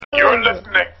You're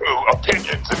listening to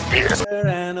Opinions and Beer.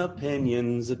 And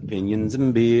opinions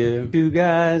and beer. Two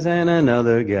guys and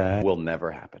another guy. Will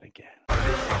never happen again.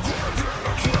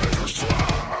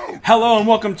 Hello and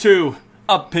welcome to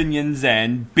Opinions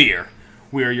and Beer.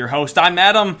 We are your host. I'm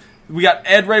Adam. We got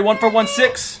Ed Ray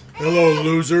 1416. Hello,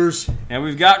 losers. And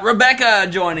we've got Rebecca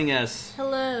joining us.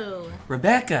 Hello.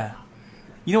 Rebecca,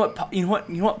 you know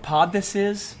what pod this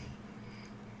is?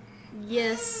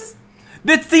 Yes.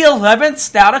 It's the 11th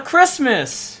stout of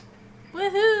Christmas.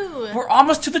 Woohoo! We're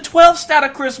almost to the 12th stout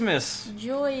of Christmas.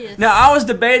 Joyous. Now, I was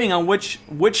debating on which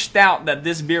stout that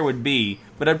this beer would be,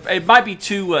 but it might be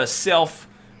too self-loving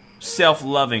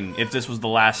if this was the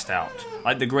last stout.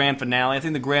 Like the grand finale. I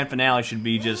think the grand finale should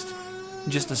be just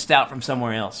a stout from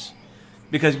somewhere else.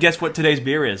 Because guess what today's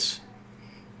beer is?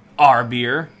 Our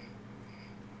beer.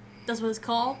 That's what it's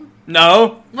called?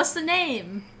 No. What's the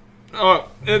name?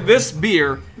 This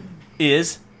beer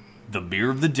is the beer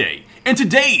of the day. And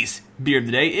today's beer of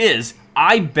the day is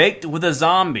I Baked with a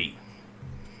Zombie.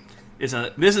 This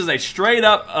is a straight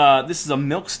up, this is a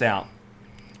milk stout.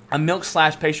 A milk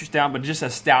 / pastry stout, but just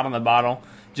a stout on the bottle,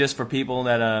 just for people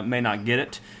that may not get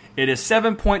it. It is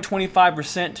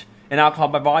 7.25% in alcohol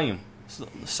by volume. It's a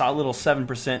solid little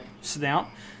 7% stout.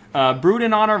 Brewed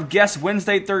in honor of Guest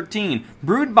Wednesday 13.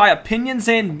 Brewed by Opinions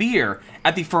and Beer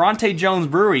at the Ferrante Jones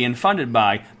Brewery and funded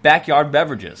by Backyard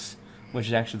Beverages, which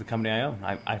is actually the company I own.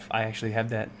 I actually have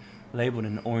that labeled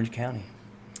in Orange County.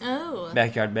 Oh.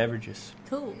 Backyard Beverages.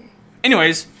 Cool.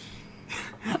 Anyways,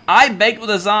 I Baked with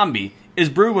a Zombie is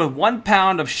brewed with 1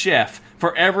 pound of Chef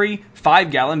for every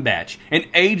 5-gallon batch and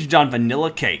aged on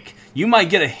vanilla cake. You might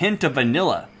get a hint of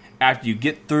vanilla after you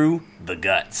get through the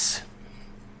guts.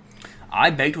 I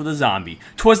Baked with a Zombie.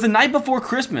 'Twas the night before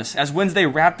Christmas as Wednesday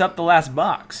wrapped up the last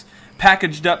box.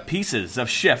 Packaged up pieces of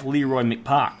Chef Leroy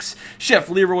McPox. Chef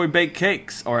Leroy baked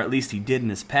cakes, or at least he did in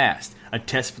his past. A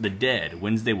test for the dead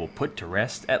Wednesday will put to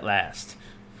rest at last.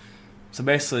 So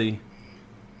basically,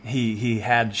 he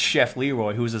had Chef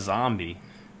Leroy, who was a zombie,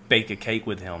 bake a cake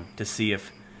with him to see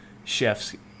if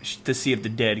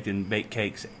the dead can bake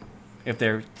cakes, if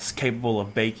they're capable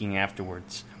of baking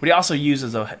afterwards. But he also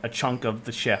uses a chunk of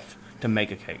the chef to make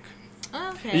a cake.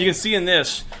 Okay. And you can see in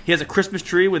this, he has a Christmas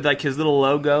tree with like his little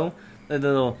logo. He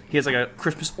has like a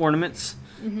Christmas ornaments,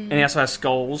 and he also has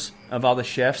skulls of all the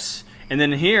chefs. And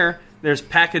then here, there's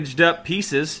packaged up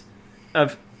pieces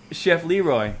of Chef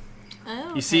Leroy. Oh,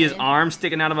 okay. You see his arms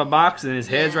sticking out of a box, and his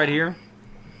head's right here.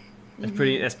 That's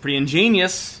pretty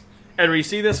ingenious. Edward, you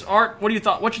see this art? What's your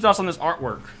thoughts on this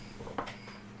artwork?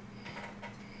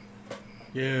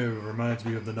 Yeah, it reminds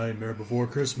me of the Nightmare Before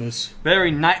Christmas.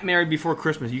 Very Nightmare Before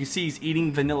Christmas. You can see he's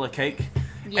eating vanilla cake.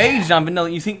 Yeah. Aged on vanilla.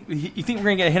 You think we're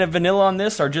gonna get a hint of vanilla on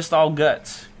this, or just all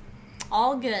guts?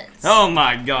 All guts. Oh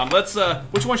my God! Let's.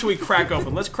 Which one should we crack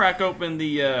open? Let's crack open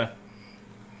the.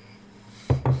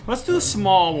 Let's do the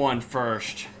small one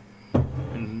first,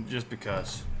 and just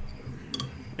because.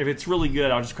 If it's really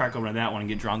good, I'll just crack open that one and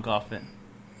get drunk off it.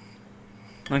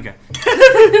 Okay.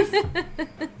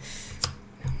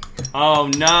 Oh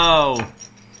no!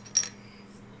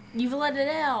 You've let it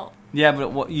out. Yeah,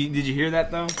 but did you hear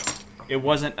that though? It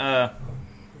wasn't.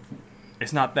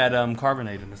 It's not that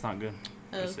carbonated. It's not good.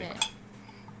 Okay.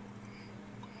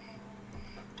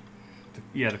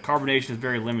 Yeah, the carbonation is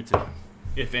very limited,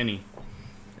 if any.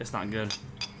 It's not good.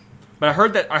 But I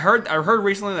heard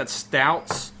recently that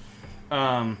stouts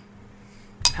have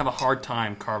a hard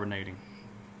time carbonating,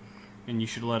 and you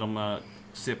should let them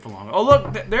sit for longer. Oh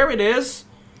look, there it is.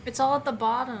 It's all at the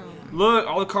bottom. Look,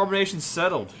 all the carbonation's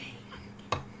settled.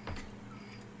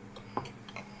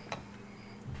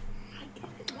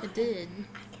 It did.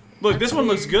 Look, That's this one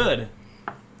looks weird. good.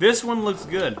 This one looks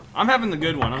good. I'm having the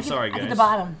good one. I'm sorry, guys. At the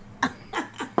bottom.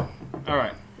 All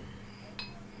right.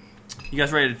 You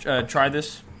guys ready to try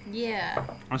this? Yeah.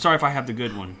 I'm sorry if I have the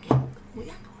good one.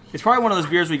 It's probably one of those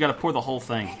beers where you got to pour the whole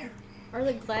thing. Are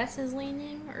the glasses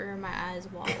leaning, or are my eyes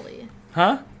wobbly?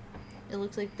 Huh? It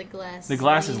looks like the glass. The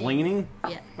glass is leaning?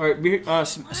 Yeah. All right,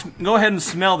 go ahead and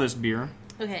smell this beer.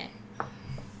 Okay.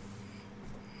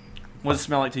 What does it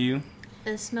smell like to you?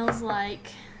 It smells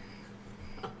like,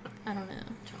 I don't know.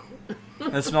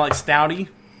 Does it smell like stouty?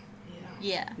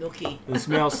 Yeah. Milky. Does it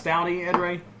smell stouty, Ed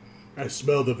Ray? I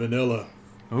smell the vanilla.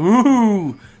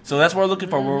 Ooh! So that's what we're looking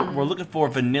for. We're looking for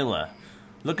vanilla.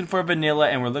 Looking for vanilla,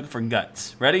 and we're looking for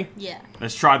guts. Ready? Yeah.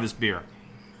 Let's try this beer.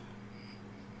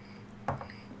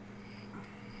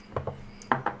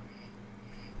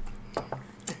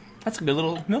 That's a good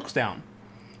little milk stout.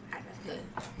 That's good.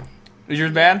 Is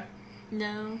yours bad?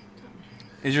 No.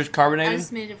 Is yours I carbonated?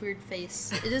 just made a weird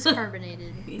face. It is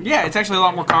carbonated. Yeah, it's actually a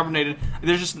lot more carbonated.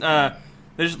 There's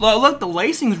Look, the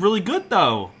lacing's really good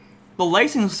though. The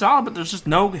lacing's solid, but there's just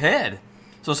no head.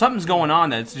 So something's going on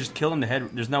that's just killing the head.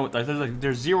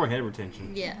 There's zero head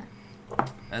retention. Yeah.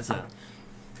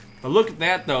 But look at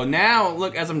that though. Now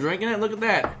look, as I'm drinking it, look at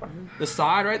that. The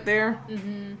side right there.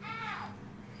 Mm-hmm.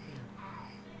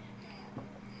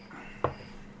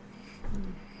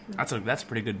 That's a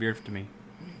pretty good beer to me.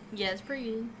 Yeah, it's pretty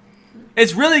good.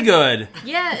 It's really good.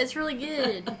 Yeah, it's really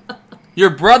good. Your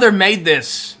brother made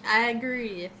this. I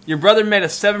agree. Your brother made a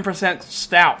 7%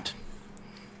 stout.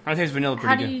 I taste vanilla pretty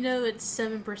How good. do you know it's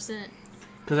 7%?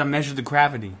 Because I measured the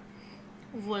gravity.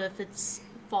 What if it's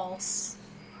false?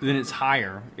 Then it's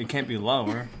higher. It can't be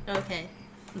lower. Okay.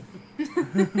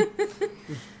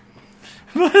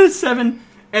 7.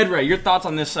 Ed Ray, your thoughts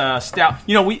on this stout?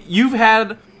 You know,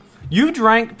 you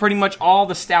drank pretty much all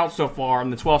the stouts so far in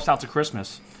the 12 stouts of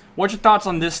Christmas. What's your thoughts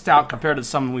on this stout compared to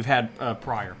some we've had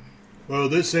prior? Well,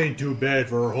 this ain't too bad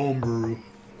for a homebrew.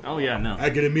 Oh yeah, no.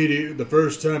 The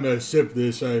first time I sipped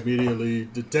this, I immediately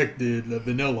detected the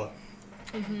vanilla.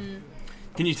 Mm-hmm.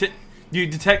 Can you you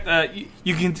detect?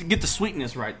 You can get the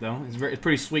sweetness right though. It's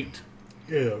pretty sweet.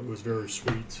 Yeah, it was very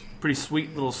sweet. Pretty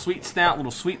sweet little sweet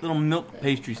stout, sweet little milk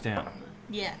pastry stout.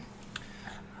 Yeah.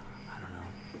 I don't know.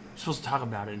 We're supposed to talk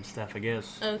about it and stuff, I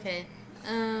guess. Okay.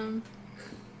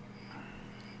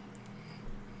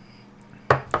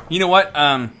 You know what?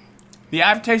 The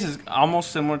aftertaste is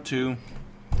almost similar to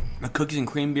the cookies and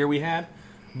cream beer we had,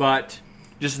 but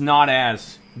just not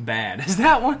as bad as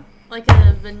that one. Like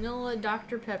a vanilla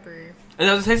Dr. Pepper. Is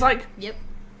that what it tastes like? Yep.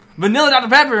 Vanilla Dr.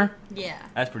 Pepper? Yeah.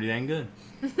 That's pretty dang good.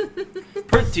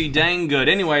 Pretty dang good.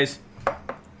 Anyways,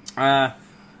 go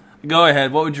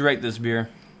ahead. What would you rate this beer?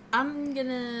 I'm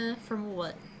gonna... From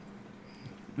what?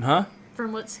 Huh?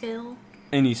 From what scale?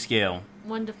 Any scale.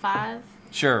 1 to 5?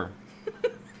 Sure.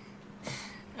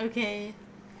 Okay.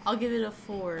 I'll give it a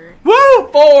 4. Woo!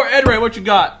 4! Ed Ray, what you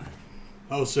got?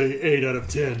 I'll say 8 out of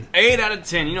 10. 8 out of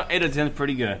 10. You know, 8 out of 10 is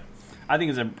pretty good. I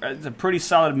think it's a pretty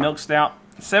solid milk stout.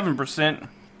 7%.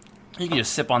 You can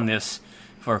just sip on this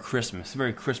for Christmas.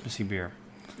 Very Christmassy beer.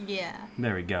 Yeah.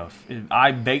 There we go.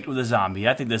 I baked with a zombie.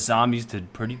 I think the zombies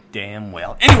did pretty damn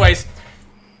well. Anyways,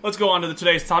 let's go on to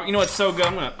today's topic. You know what's so good?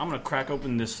 I'm gonna crack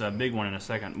open this big one in a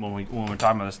second when we're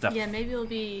talking about this stuff. Yeah, maybe it'll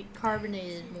be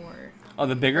carbonated more. Oh,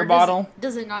 the bigger Or bottle?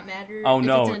 Does it not matter? Oh if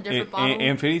no! It's in a different bottle?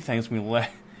 If anything, it's gonna be less.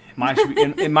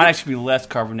 It might actually be less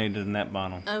carbonated than that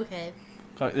bottle. Okay.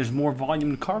 There's more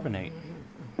volume to carbonate.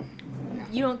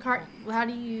 You don't how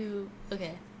do you...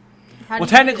 Okay. How Well,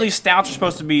 do you technically, do it? stouts are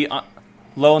supposed to be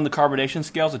low on the carbonation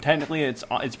scale, so technically it's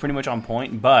pretty much on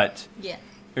point. But Yeah.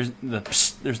 there's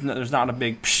not a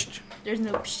big psht. There's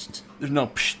no psht. There's no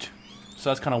psht. So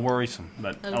that's kind of worrisome.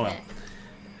 But Okay. oh well.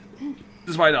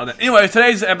 That's why I know that. Anyway,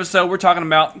 today's episode we're talking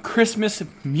about Christmas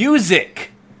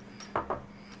music.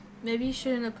 Maybe you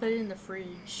shouldn't have put it in the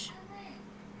fridge.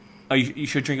 Oh, you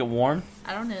should drink it warm.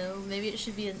 I don't know. Maybe it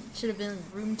should have been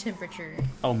room temperature.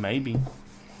 Oh, maybe.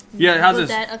 Yeah, how's Would this?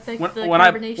 that affect the when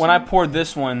carbonation? I poured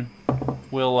this one,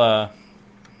 well,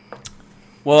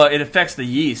 it affects the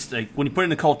yeast. Like when you put it in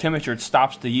the cold temperature, it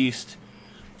stops the yeast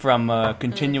from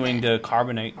continuing to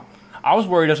carbonate. I was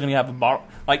worried I was going to have a bottle.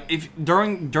 Like if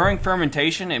during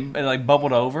fermentation, it like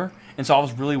bubbled over, and so I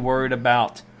was really worried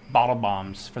about bottle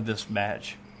bombs for this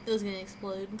batch. It was gonna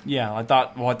explode. Yeah, I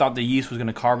thought the yeast was going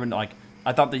to carbonate. Like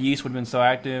I thought the yeast would have been so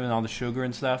active and all the sugar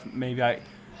and stuff. Maybe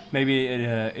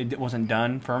it wasn't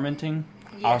done fermenting.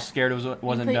 Yeah. I was scared it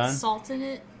wasn't you put done. salt in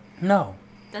it. No.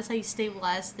 That's how you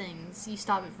stabilize things. You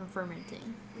stop it from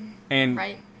fermenting. And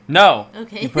Right? no.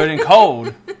 Okay. You put it in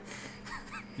cold.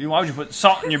 Why would you put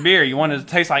salt in your beer? You want it to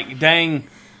taste like dang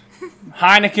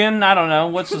Heineken? I don't know.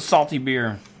 What's the salty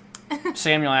beer?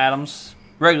 Samuel Adams.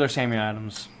 Regular Samuel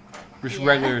Adams. Just Yeah.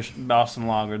 regular Boston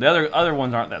Lager. The other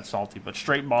ones aren't that salty, but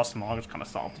straight Boston Lager is kind of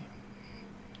salty.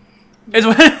 It's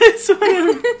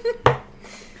whatever.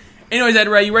 Anyways, Ed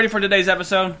Ray, you ready for today's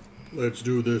episode? Let's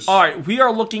do this. All right, we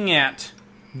are looking at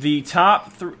the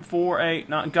top 8.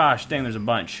 Gosh, dang, there's a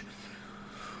bunch.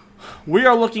 We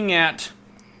are looking at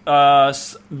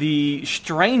the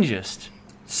strangest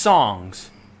songs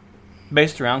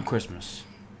based around Christmas.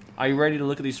 Are you ready to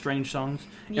look at these strange songs?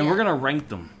 Yeah. And we're gonna rank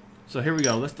them. So here we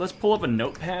go. Let's pull up a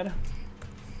notepad.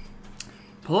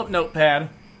 Pull up notepad,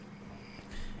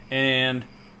 and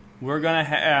we're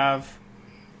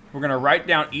gonna write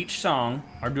down each song,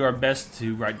 or do our best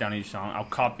to write down each song. I'll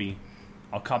copy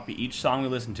each song we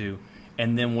listen to,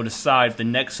 and then we'll decide if the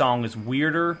next song is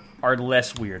weirder or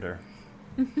less weirder.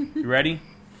 You ready?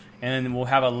 And then we'll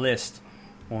have a list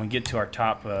when we get to our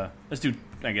top. Let's do,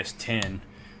 I guess, 10,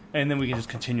 and then we can just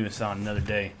continue this on another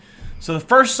day. So the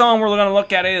first song we're going to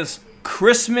look at is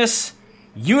Christmas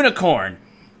Unicorn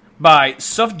by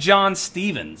Sufjan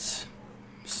Stevens.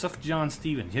 Sufjan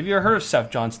Stevens. Have you ever heard of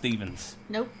Sufjan Stevens?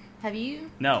 Nope. Have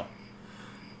you? No.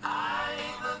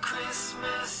 I'm a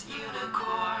Christmas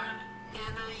unicorn in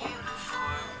a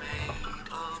uniform made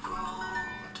of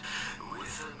gold,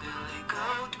 with a billy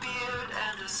goat beard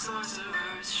and a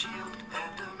sorcerer's shield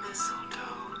and a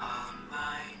mistletoe on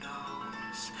my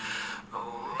nose.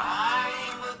 Oh,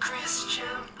 I'm a Christian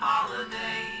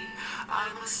holiday.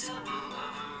 I'm a symbol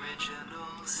of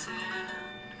original sin.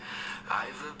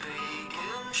 I've a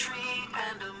pagan tree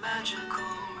and a magical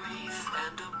wreath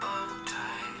and a bow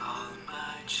tie on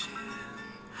my chin.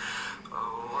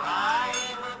 Oh,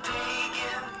 I'm a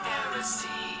pagan heresy.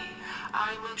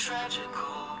 I'm a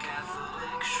tragical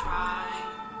Catholic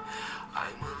shrine.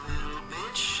 I'm a little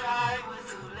bit shy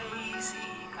with a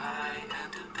lazy eye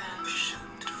and a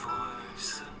penchant for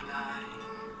sublime.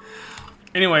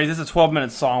 Anyways, this is a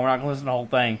 12-minute song. We're not going to listen to the whole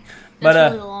thing.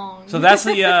 That's really long. So that's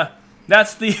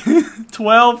the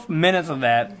 12 minutes of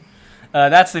that.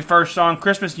 That's the first song,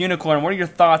 Christmas Unicorn. What are your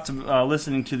thoughts of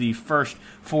listening to the first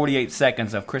 48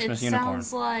 seconds of Christmas Unicorn? It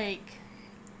sounds like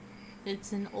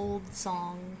it's an old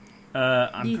song. Do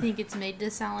Do you think it's made to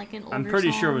sound like an older song? I'm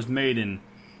pretty sure it was made in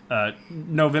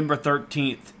November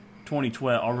 13th,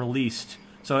 2012, or released.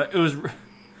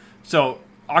 So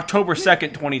October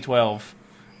 2nd, 2012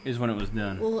 is when it was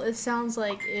done. Well, it sounds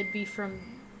like it'd be from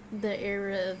the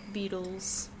era of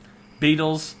Beatles.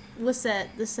 Beatles. What's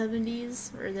that? The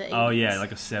 70s or the 80s? Oh yeah,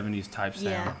 like a 70s type sound.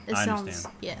 Yeah, it I sounds.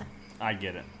 understand. Yeah. I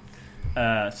get it.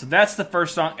 So that's the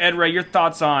first song. Ed Ray, your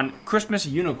thoughts on Christmas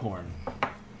Unicorn?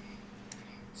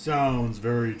 Sounds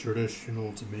very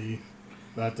traditional to me,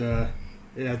 but yeah,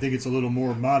 I think it's a little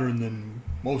more modern than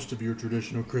most of your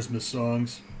traditional Christmas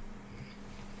songs.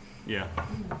 Yeah.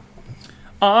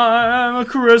 I'm a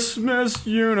Christmas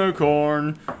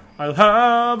unicorn. I'll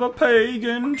have a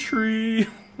pagan tree.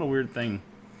 What a weird thing.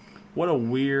 What a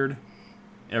weird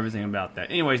everything about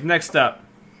that. Anyways, next up.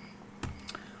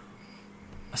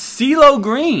 CeeLo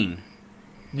Green.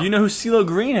 Do you know who CeeLo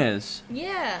Green is?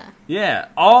 Yeah. Yeah.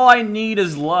 All I Need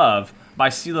Is Love by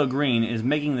CeeLo Green is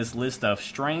making this list of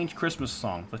strange Christmas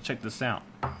songs. Let's check this out.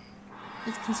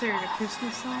 It's considered a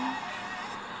Christmas song?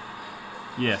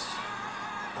 Yes.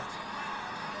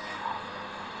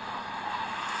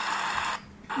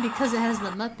 Because it has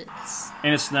the Muppets.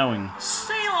 And it's snowing.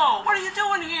 CeeLo, what are you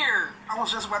doing here? I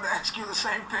was just about to ask you the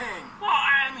same thing. Well,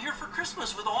 I'm here for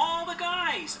Christmas with all the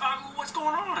guys. What's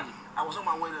going on? I was on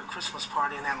my way to a Christmas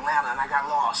party in Atlanta and I got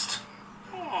lost.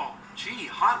 Oh,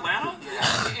 gee, hot Lano?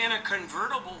 Yeah. In a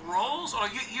convertible Rolls? Oh,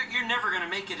 you're never going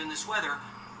to make it in this weather.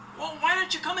 Well, why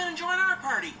don't you come in and join our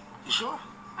party? You sure?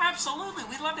 Absolutely,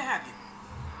 we'd love to have you.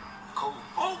 Cool.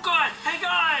 Oh, good. Hey,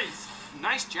 guys.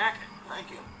 Nice jacket.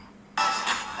 Thank you.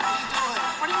 How you doing?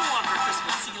 What do you want for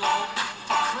Christmas, CeeLo?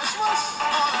 For Christmas?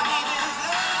 All I need is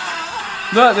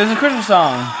love. Look, there's a Christmas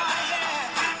song.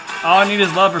 All I Need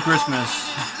Is Love for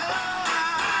Christmas.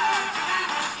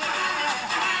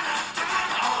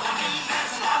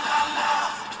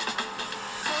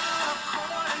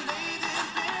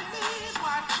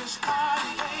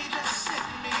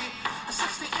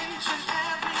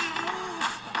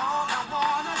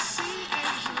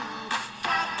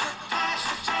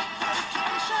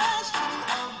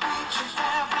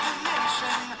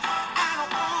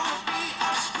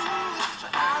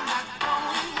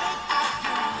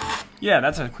 Yeah,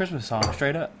 that's a Christmas song,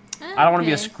 straight up. I don't want to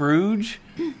be a Okay. Scrooge.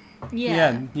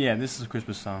 Yeah. Yeah, this is a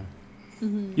Christmas song.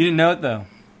 Mm-hmm. You didn't know it, though.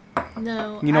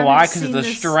 No. You know I why? haven't Because it's seen a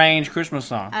this- strange Christmas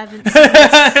song. I haven't seen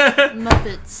this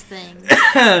Muppets thing.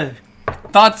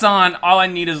 Thoughts on All I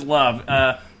Need Is Love.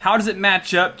 How does it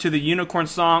match up to the Unicorn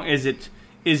song? Is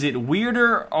it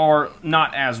weirder or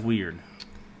not as weird?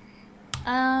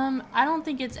 I don't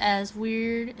think it's as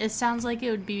weird. It sounds like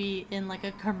it would be in like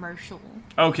a commercial.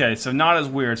 Okay, so not as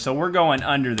weird. So we're going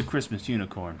under the Christmas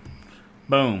Unicorn.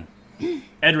 Boom.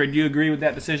 Edward, do you agree with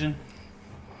that decision?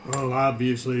 Well,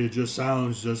 obviously, it just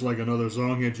sounds just like another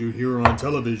song that you'd hear on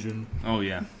television. Oh,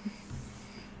 yeah.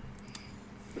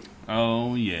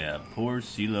 Oh, yeah. Poor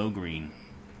CeeLo Green.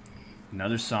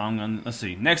 Another song on... Let's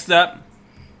see. Next up,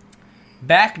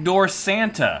 Backdoor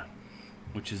Santa,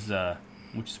 which is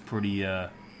pretty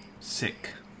sick.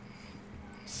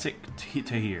 Sick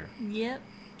to hear. Yep.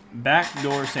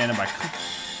 Backdoor Santa by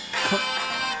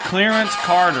Clarence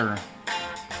Carter.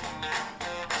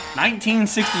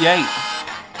 1968. They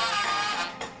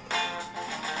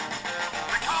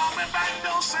call me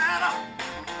Backdoor Santa.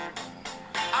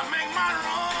 I make my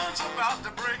runs about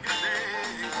the break of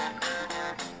day.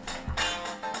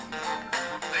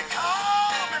 They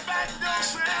call me Backdoor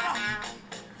Santa.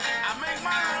 I make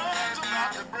my runs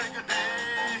about the break of day.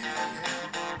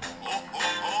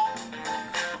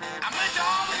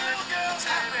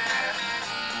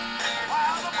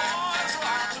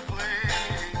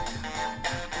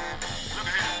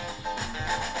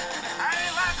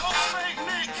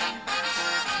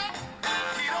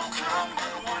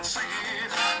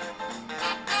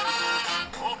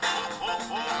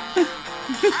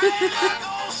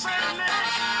 like old Saint Nick.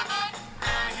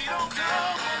 He don't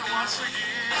come but once a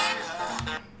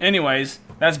year. Anyways,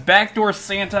 that's Backdoor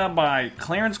Santa by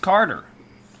Clarence Carter.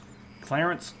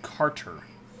 Clarence Carter.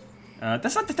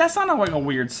 That's not like a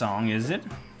weird song, is it?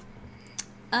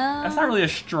 That's not really a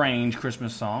strange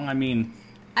Christmas song. I mean,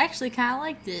 I actually kind of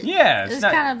liked it. yeah, It's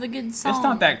kind of a good song.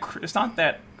 It's not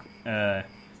that.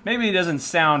 Maybe it doesn't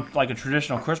sound like a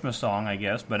traditional Christmas song, I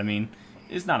guess, but I mean,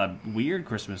 it's not a weird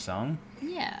Christmas song.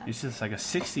 Yeah. It's just like a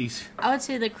 '60s. I would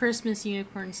say the Christmas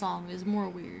Unicorn song is more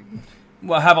weird.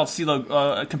 Well, how about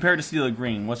CeeLo? Compared to CeeLo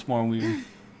Green, what's more weird?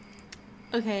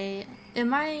 Okay, it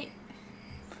might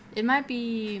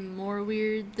be more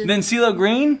weird than Then CeeLo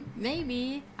Green?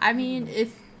 maybe. I mean,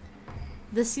 if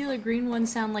the CeeLo Green one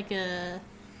sound like Ed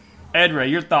Ray,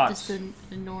 your thoughts? just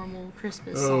a normal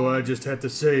Christmas Oh, song. I just have to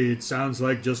say, it sounds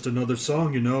like just another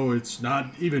song. It's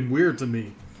not even weird to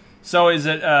me. So is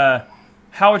it?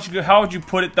 How would you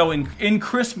put it though in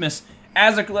Christmas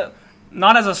as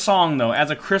not as a song though, as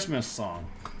a Christmas song?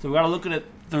 So we got to look at it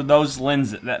through those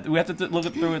lenses. We have to look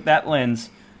at through that lens.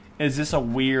 Is this a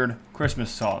weird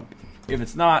Christmas song? If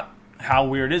it's not, how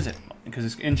weird is it? Because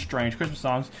it's in strange Christmas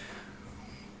songs.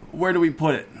 Where do we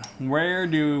put it? Where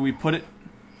do we put it?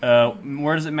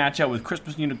 Where does it match up with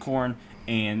Christmas Unicorn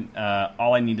and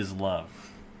All I Need Is Love?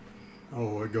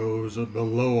 Oh, it goes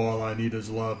below All I Need Is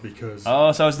Love because...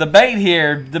 Oh, so it's debate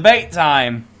here. Debate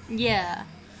time. Yeah.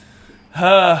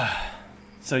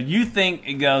 So you think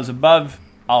it goes above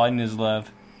All I Need Is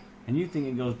Love, and you think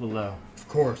it goes below. Of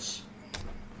course.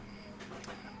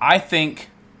 I think...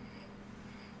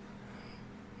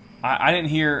 I didn't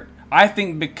hear... I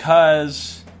think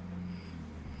because...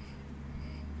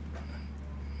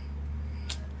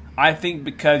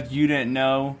 you didn't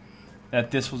know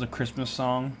that this was a Christmas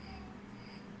song,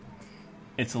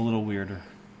 it's a little weirder.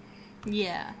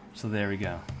 Yeah. So there we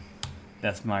go.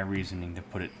 That's my reasoning to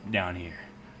put it down here.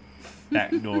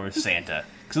 Backdoor Santa.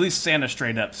 Because at least Santa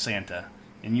straight up Santa.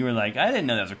 And you were like, I didn't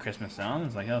know that was a Christmas song. I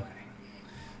was like, okay.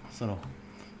 So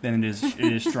then it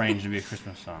is strange to be a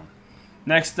Christmas song.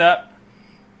 Next up,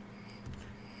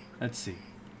 let's see.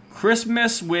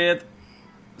 Christmas with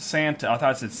Santa. I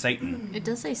thought it said Satan. It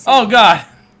does say Satan. Oh, God.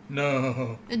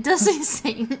 No. It does say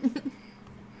Satan.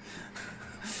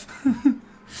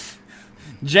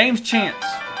 James Chance.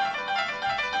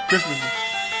 Christmas.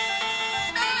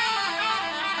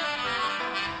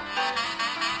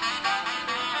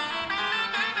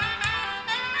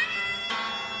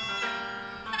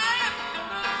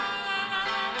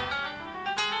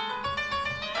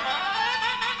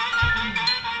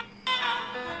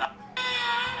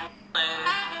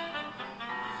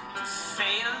 To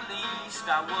say the least,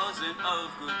 I wasn't of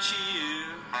good cheer.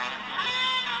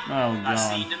 Oh, I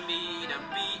seemed God. to me to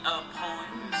be a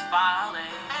pointless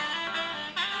folly.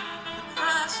 The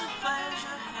price of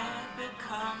pleasure had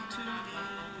become too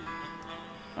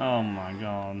dear. Oh, my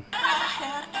God. I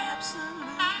had absolutely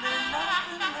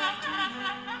nothing left to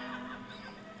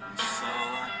lose, so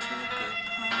I took a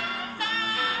punt.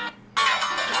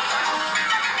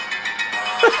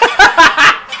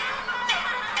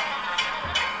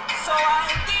 So I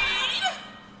did.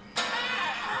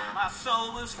 My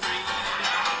soul was free.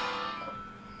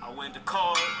 I went to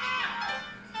court.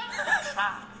 The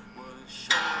trial was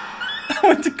short. I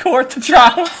went to court to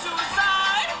trial.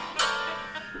 Suicide.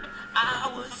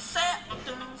 I was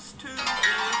sentenced to be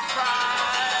fried.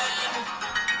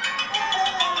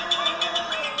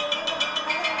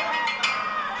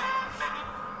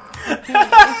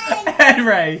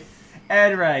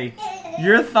 Ed Ray,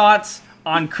 your thoughts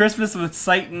on Christmas with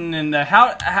Satan and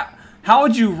how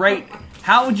would you rate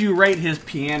his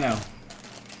piano?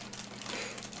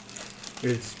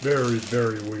 It's very,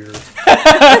 very weird.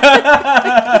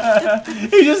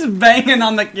 He's just banging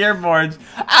on the keyboards.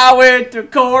 I went to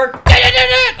court.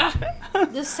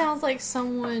 This sounds like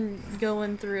someone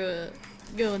going through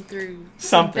some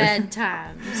Something. bad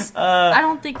times. I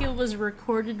don't think it was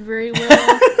recorded very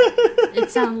well. It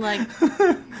sounded like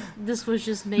this was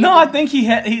just made. No, I think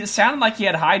he sounded like he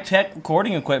had high tech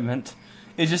recording equipment.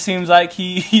 It just seems like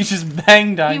he just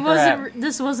banged on he crap. wasn't.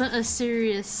 This wasn't a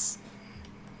serious.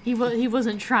 He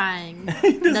wasn't trying.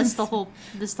 That's the whole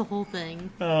thing.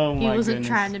 Oh He my wasn't goodness.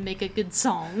 trying to make a good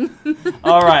song.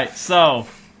 All right, so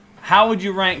how would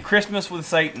you rank Christmas with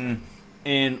Satan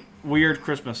in weird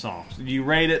Christmas songs? Do you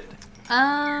rate it?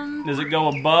 Does it go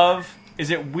above? Is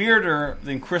it weirder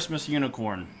than Christmas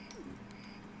Unicorn?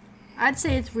 I'd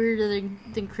say it's weirder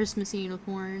than Christmas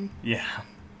Unicorn. Yeah.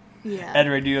 Yeah. Ed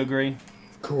Ray, do you agree?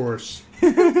 Of course.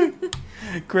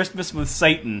 Christmas with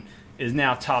Satan is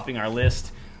now topping our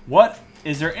list.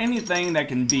 Is there anything that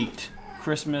can beat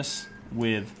Christmas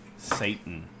with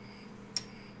Satan.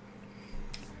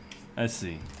 Let's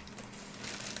see.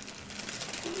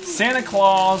 Santa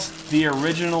Claus, the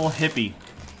original hippie.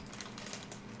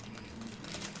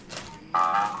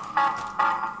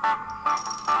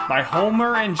 By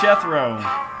Homer and Jethro.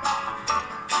 Well,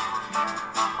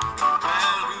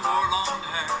 we wore long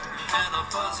hair and a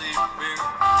fuzzy beard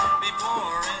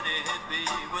before any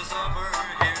hippie was ever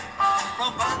here.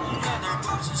 From button leather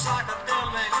boots and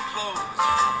psychedelic clothes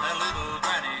and little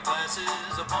granny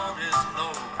glasses upon his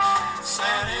nose.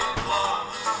 Santa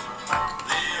Claus,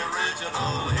 the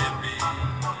original hippie.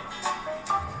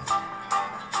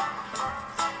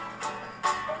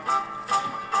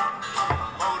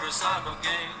 Motorcycle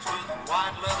gangs with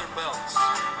white leather belts,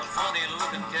 funny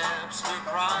looking caps their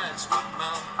prides would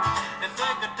melt. If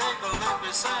they could take a look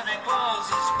at Santa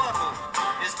Claus's buckle,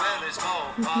 his belly's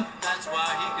called pop, that's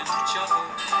why he can chuckle.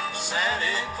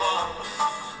 Santa Claus,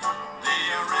 the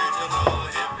original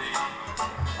hippie.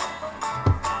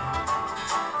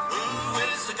 Who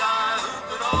is the guy who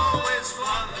could always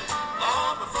fly,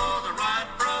 long before the Wright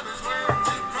brothers learned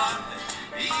to drive?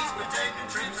 He's been taking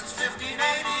trips since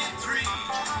 1583,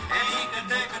 and he can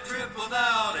take a trip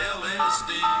without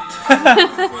LSD.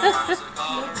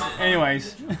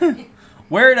 Anyways,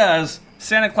 where does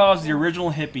Santa Claus, the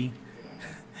original hippie?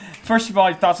 First of all,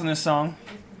 your thoughts on this song?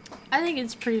 I think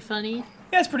it's pretty funny.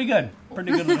 Yeah, it's pretty good.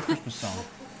 Pretty good little Christmas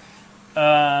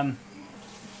song.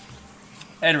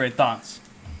 Ed Ray, thoughts?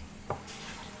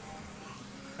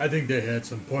 I think they had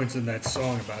some points in that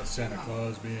song about Santa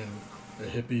Claus being a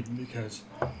hippie because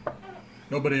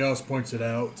nobody else points it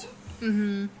out.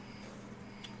 Mm-hmm.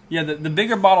 Yeah, the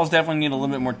bigger bottles definitely need a little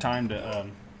bit more time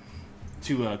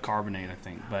to carbonate, I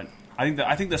think. But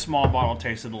I think the small bottle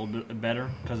tasted a little bit better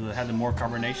because it had the more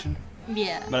carbonation.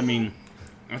 Yeah. But I mean,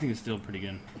 I think it's still pretty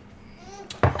good.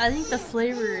 I think the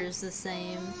flavor is the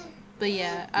same. But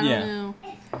yeah, I don't know.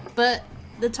 But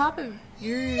the top of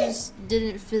yours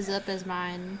didn't fizz up as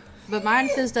mine. But mine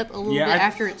fizzed up a little bit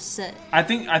after it's set. I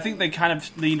think they kind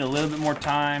of need a little bit more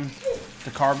time to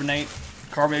carbonate.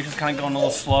 Carbonation's kind of going a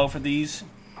little slow for these.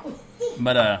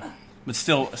 But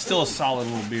still a solid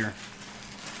little beer.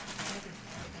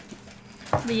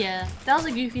 But yeah, that was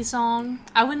a goofy song.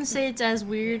 I wouldn't say it's as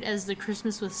weird as the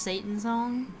Christmas with Satan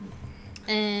song.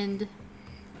 And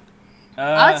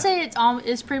I'd say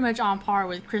it's pretty much on par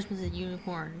with Christmas at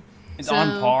Unicorn. It's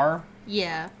on par?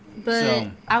 Yeah.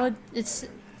 But it's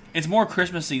more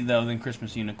Christmassy though than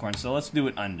Christmas Unicorn, so let's do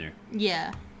it under.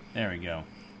 Yeah. There we go.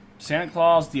 Santa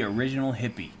Claus, the original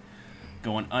hippie,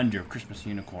 going under Christmas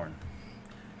Unicorn.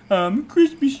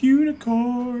 Christmas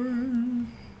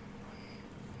Unicorn.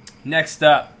 Next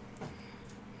up,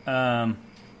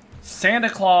 Santa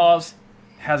Claus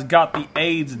has got the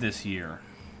AIDS this year.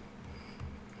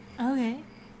 Okay.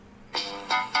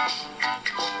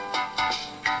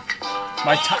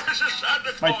 By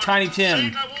Tiny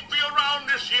Tim. I won't be around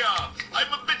this year.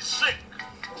 I'm a bit sick.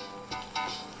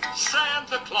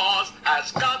 Santa Claus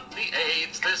has got the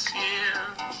AIDS this year,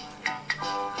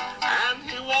 and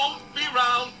he won't be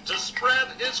round to spread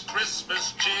his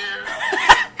Christmas cheer.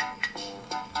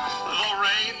 The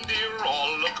reindeer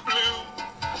all look blue.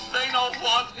 They know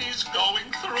what he's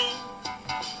going through.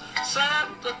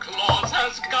 Santa Claus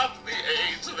has got the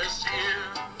AIDS this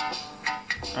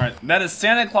year. Alright, that is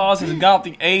Santa Claus has got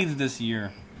the AIDS this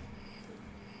year.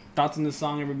 Thoughts on this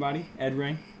song, everybody? Ed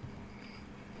Ray?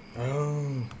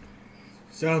 Oh,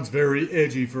 sounds very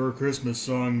edgy for a Christmas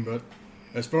song, but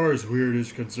as far as weird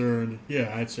is concerned,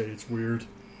 yeah, I'd say it's weird.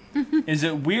 Is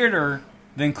it weirder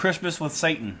than Christmas with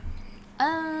Satan?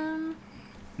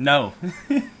 No.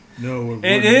 No,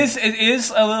 it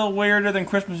is a little weirder than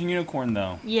Christmas Unicorn,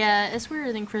 though. Yeah, it's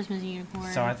weirder than Christmas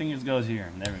Unicorn. So I think it goes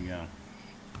here. There we go.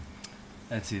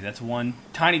 Let's see, that's one.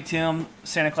 Tiny Tim,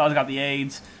 Santa Claus got the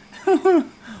AIDS.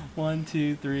 1,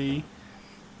 2, 3,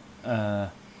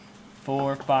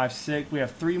 4, 5, 6. We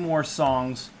have 3 more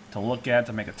songs to look at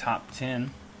to make a top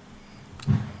 10.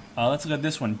 Let's look at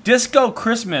this one. Disco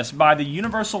Christmas by the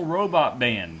Universal Robot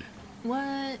Band.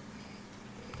 What?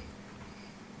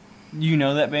 You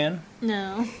know that band?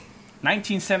 No.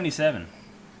 1977.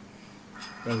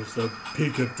 That was the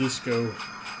peak of disco.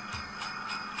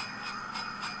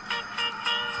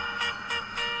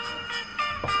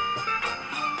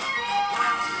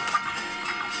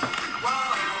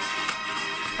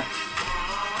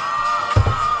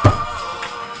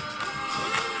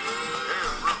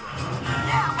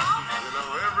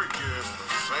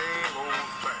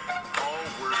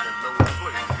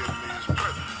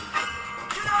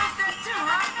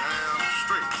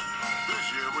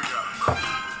 This year we got a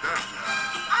that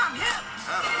I'm hip.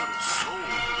 Had a little soul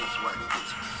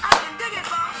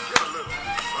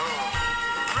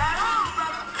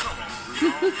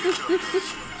We're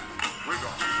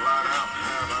gonna fly out and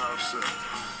have ourselves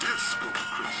disco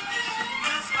Christmas.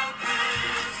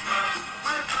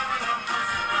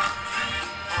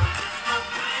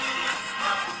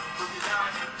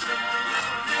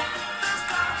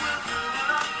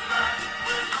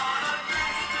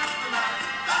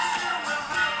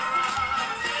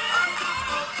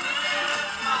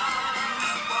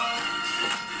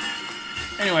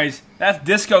 Anyways, that's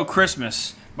Disco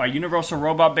Christmas by Universal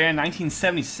Robot Band,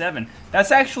 1977.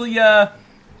 That's actually, I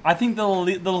think the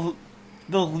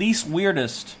least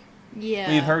weirdest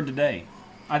we've heard today.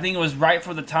 I think it was right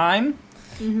for the time,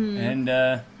 and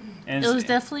it was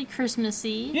definitely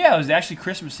Christmassy. Yeah, it was actually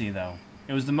Christmassy though.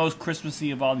 It was the most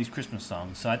Christmassy of all these Christmas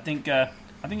songs. So I think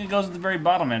it goes at the very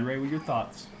bottom end. Ray, what are your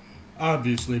thoughts?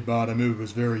 Obviously, bottom. It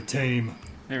was very tame.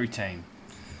 Very tame.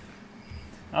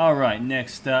 All right,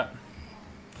 next up.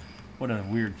 What other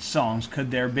weird songs could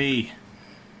there be?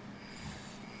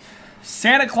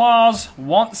 Santa Claus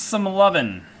Wants Some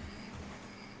Lovin'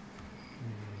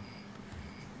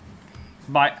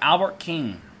 by Albert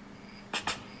King.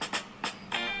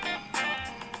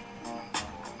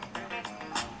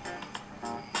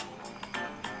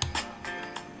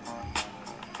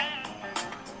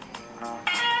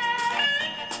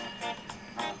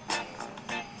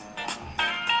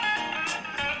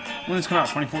 When did this come out?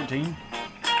 2014?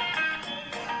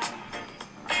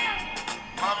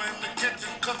 Mama in the kitchen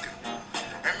cooking,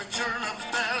 and the children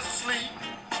upstairs asleep.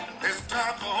 It's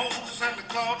time for old Santa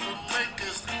Claus to make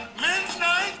his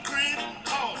midnight creep.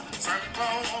 Oh, Santa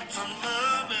Claus wants some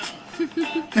loving.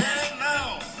 Yeah,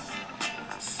 now,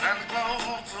 Santa Claus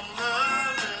wants some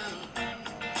loving.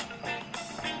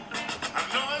 I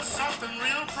know it's something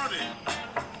real pretty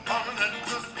under that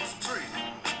Christmas tree.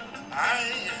 I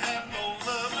ain't had no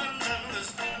loving and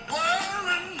it's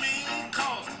worrying me,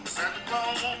 'cause Santa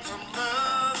Claus wants some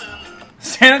loving.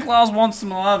 Santa Claus Wants Some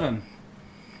Lovin'.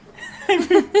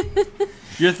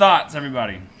 Your thoughts,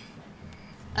 everybody.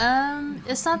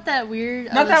 It's not that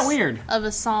weird. Not that weird. Of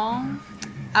a song.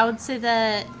 I would say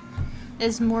that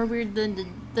it's more weird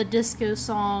than the disco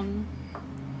song.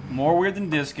 More weird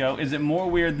than disco. Is it more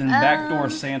weird than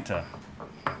Backdoor Santa?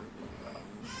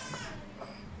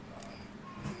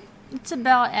 It's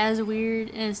about as weird,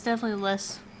 and it's definitely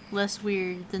less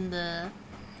weird than the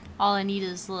All I Need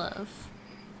Is Love.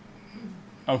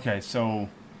 Okay, so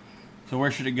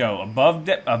where should it go? Above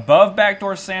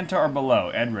Backdoor Santa or below?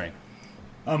 Ed Ray.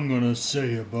 I'm gonna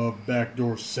say above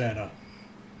Backdoor Santa.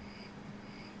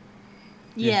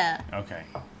 Yeah. Okay.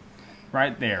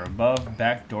 Right there, above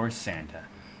Backdoor Santa.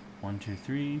 1, 2,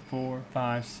 3, 4,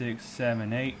 5, 6,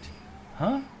 7, 8.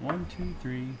 Huh? 1, 2,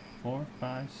 3, 4,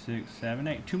 5, 6, 7,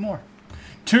 8. Two more.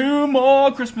 Two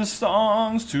more Christmas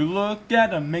songs to look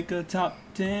at and make a top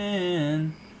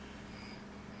 10.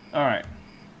 All right.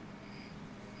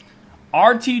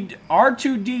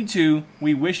 R2D2,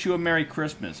 We Wish You a Merry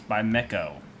Christmas by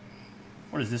Mecco.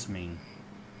 What does this mean?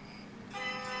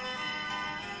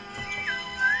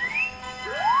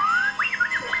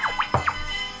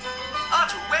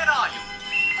 Artu, where are you?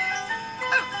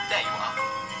 Oh, there you are.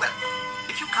 Well,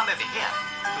 if you come over here,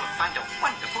 you'll find a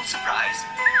wonderful surprise.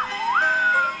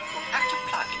 You'll have to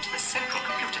plug into the central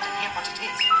computer to hear what it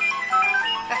is.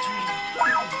 That's me.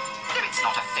 No, it's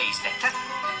not a phase vector.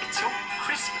 It's your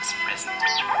Christmas present.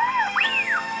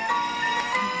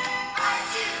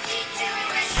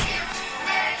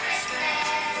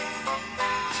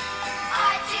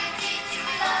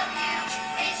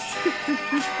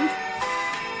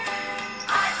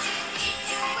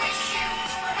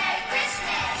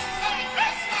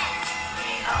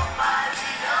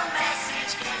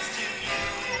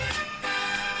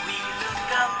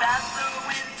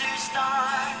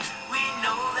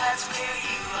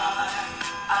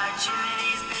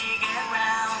 Chimney's big and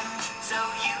round, so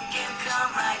you can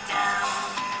come right down.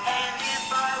 And if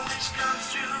our wish comes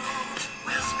true,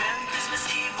 we'll spend Christmas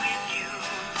Eve with you.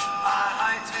 Our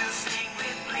hearts will sing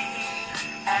with glee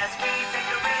as we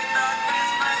decorate the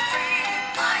Christmas tree.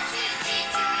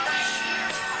 R2D2, wish you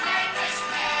Merry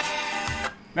Christmas.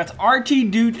 That's RT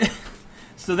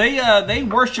So they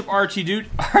worship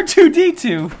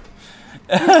R2D2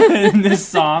 in this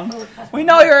song. We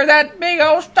know you're that big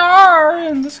old star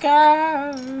in the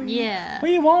sky. Yeah.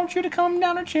 We want you to come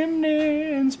down our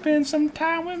chimney and spend some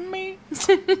time with me.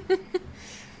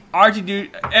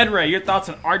 Ed Ray, your thoughts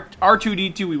on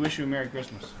R2D2, We Wish You a Merry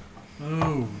Christmas.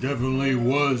 Oh, definitely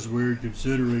was weird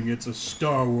considering it's a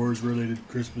Star Wars related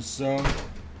Christmas song.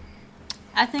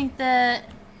 I think that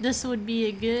this would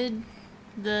be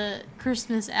the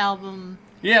Christmas album.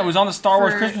 Yeah, it was on the Star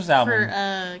Wars Christmas album.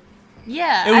 For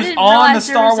Yeah, It I was didn't on the realize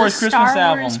there Star was a Wars Christmas Star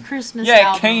album. Wars Christmas Yeah, it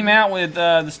album. came out with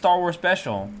the Star Wars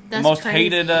special. That's the most crazy.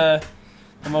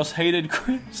 hated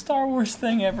Star Wars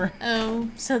thing ever. Oh,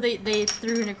 so they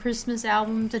threw in a Christmas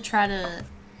album to try to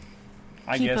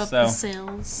I keep guess up so. the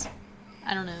sales.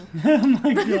 I don't know. Oh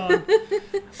my god.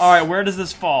 All right, where does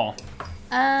this fall?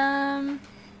 I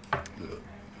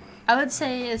would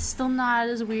say it's still not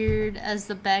as weird as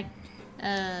the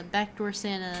Backdoor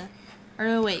Santa. Or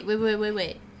no,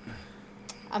 wait.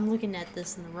 I'm looking at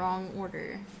this in the wrong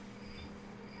order.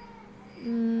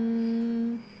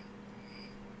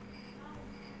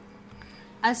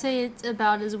 I say it's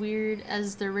about as weird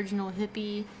as the original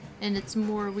Hippie, and it's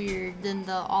more weird than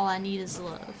the All I Need Is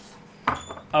Love.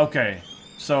 Okay,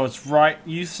 so it's right.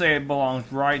 You say it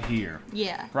belongs right here,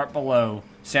 Yeah. right below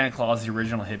Santa Claus, the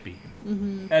original hippie.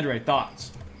 Mm-hmm. Ed Ray,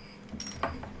 thoughts?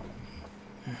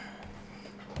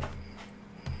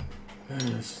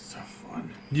 This is a tough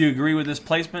one. Do you agree with this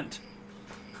placement?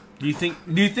 Do you think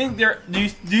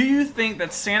that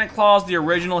Santa Claus, the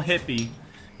original hippie,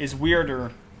 is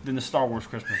weirder than the Star Wars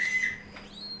Christmas?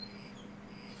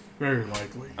 Very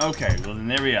likely. Okay, well then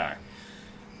there we are.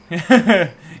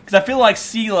 Because I feel like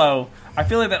CeeLo, I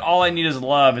feel like that All I Need Is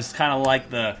Love is kind of like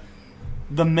the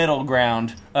middle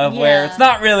ground of where it's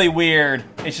not really weird,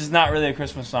 it's just not really a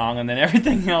Christmas song, and then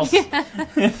everything else,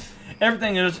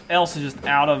 everything else is just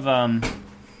out of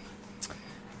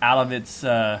its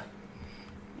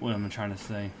what am I trying to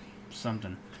say?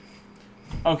 Something.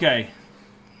 Okay,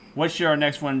 what should our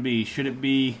next one be? Should it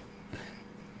be?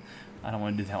 I don't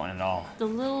want to do that one at all. The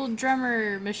Little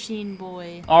Drummer Machine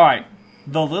Boy. All right,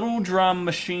 The Little Drum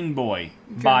Machine Boy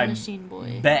by Machine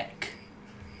Boy. Beck.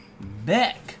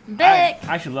 Beck. Beck.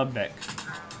 I should love Beck.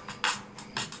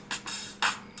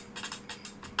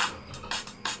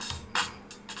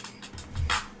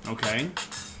 Okay.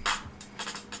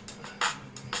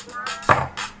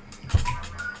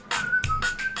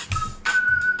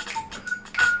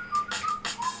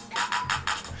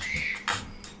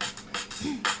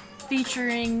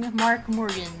 Featuring Mark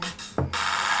Morgan.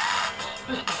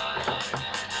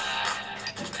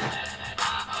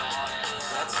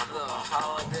 That's the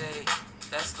holiday.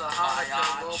 That's the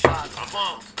holiday robot. Come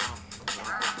on.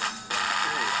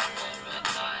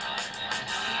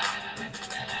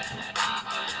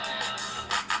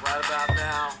 Right about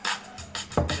now,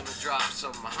 I'm gonna drop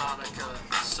some Hanukkah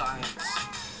science.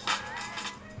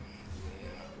 Yeah.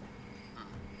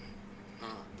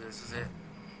 This is it.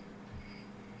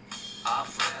 I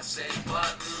press a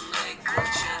button, make the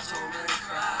gentleman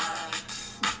cry.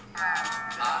 I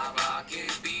rock a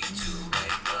beat to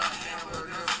make the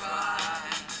hamburger fry.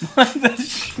 What the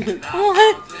shit?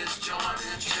 What? This joint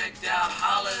and checked out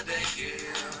holiday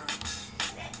gear.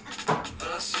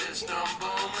 The system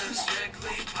booming,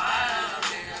 strictly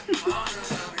pioneer.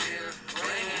 Walking up here,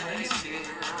 bringing a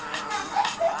tear.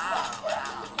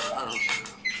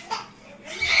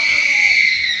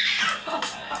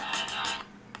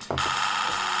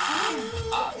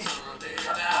 I turned it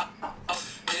out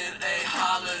in a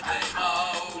holiday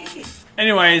mode.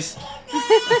 Anyways.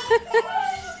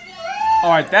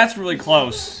 Alright, that's really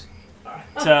close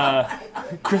to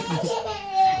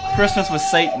Christmas with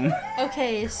Satan.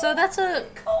 Okay, so that's a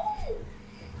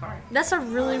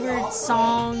really weird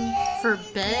song for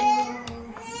Beck.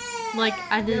 Like,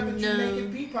 I didn't know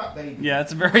Yeah,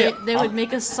 it's a very... they would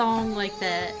make a song like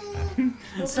that.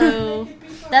 So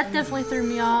that definitely threw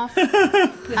me off.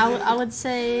 I would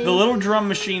say The Little Drum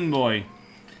Machine Boy.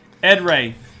 Ed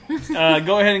Ray,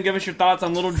 go ahead and give us your thoughts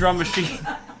on Little Drum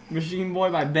Machine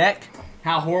Boy by Beck.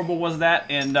 How horrible was that?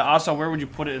 And also, where would you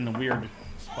put it in the weird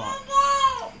spot?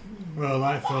 Well,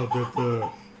 I thought that the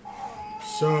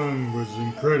song was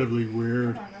incredibly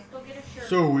weird.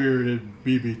 So weird it'd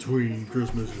be between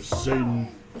Christmas with Satan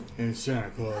and Santa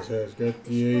Claus has got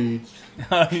the AIDS.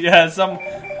 Yeah,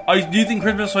 do you think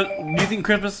Christmas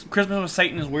with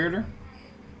Satan is weirder?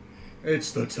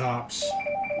 It's the tops.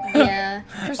 yeah.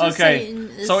 Christmas Okay,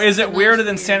 Satan so is the it weirder most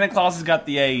than weird. Santa Claus has got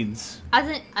the AIDS?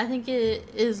 I think it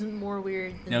is more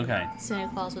weird than Okay. Santa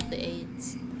Claus with the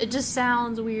AIDS. It just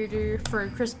sounds weirder for a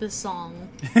Christmas song.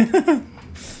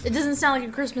 It doesn't sound like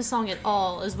a Christmas song at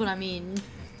all, is what I mean.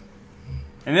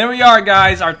 And there we are,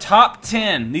 guys, our top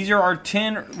 10. These are our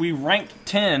 10, we ranked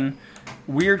 10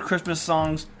 weird Christmas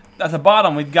songs. At the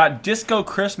bottom, we've got Disco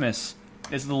Christmas.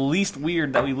 It's the least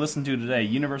weird that we listened to today.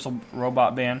 Universal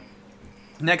Robot Band.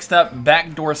 Next up,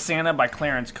 Backdoor Santa by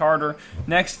Clarence Carter.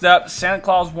 Next up, Santa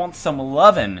Claus Wants Some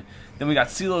Lovin'. Then we got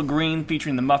CeeLo Green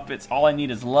featuring the Muppets, All I Need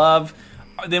Is Love.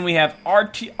 Then we have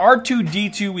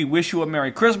R2-D2, We Wish You a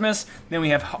Merry Christmas. Then we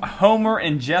have Homer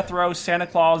and Jethro, Santa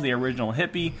Claus, the original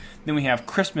hippie. Then we have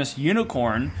Christmas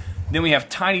Unicorn. Then we have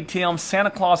Tiny Tim, Santa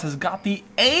Claus has got the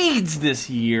AIDS this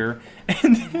year.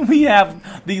 And then we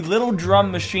have The Little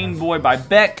Drum Machine Boy by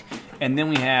Beck. And then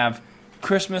we have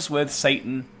Christmas with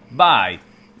Satan by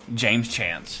James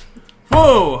Chance.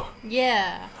 Whoa!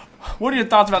 Yeah. What are your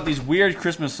thoughts about these weird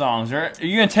Christmas songs? Are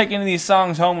you going to take any of these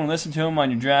songs home and listen to them on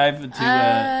your drive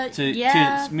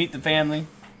to meet the family?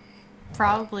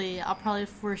 Probably. I'll probably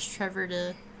force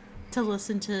Trevor to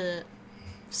listen to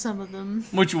some of them.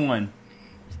 Which one?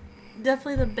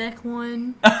 Definitely the Beck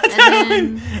one. And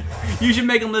then, you should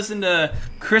make him listen to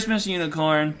Christmas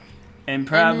Unicorn and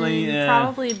probably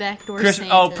probably Backdoor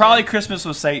Santa. Oh, probably Christmas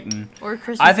with Satan. Or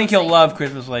Christmas. I think with he'll Satan. love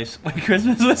Christmas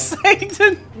with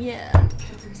Satan. Yeah.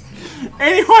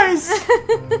 Anyways.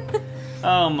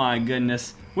 Oh my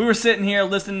goodness. We were sitting here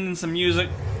listening to some music,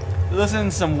 listening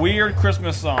to some weird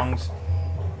Christmas songs.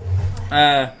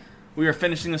 We were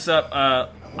finishing this up.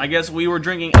 I guess we were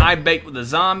drinking I Baked with a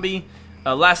Zombie.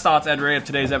 Last thoughts, Ed Ray, of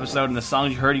today's episode and the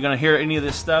songs you heard. You gonna hear any of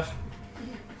this stuff?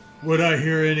 Would I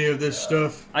hear any of this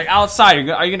stuff? Like outside,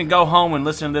 are you gonna go home and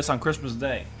listen to this on Christmas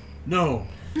Day? No.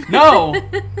 No.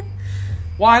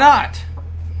 Why not?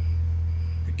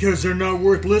 Because they're not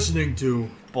worth listening to.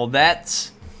 Well,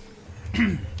 that's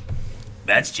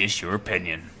just your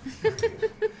opinion.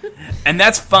 And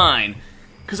that's fine,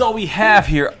 because all we have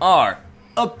here are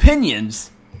opinions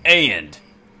and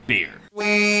beer.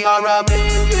 We are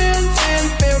opinions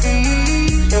and beer.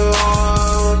 To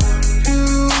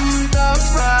the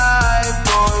right.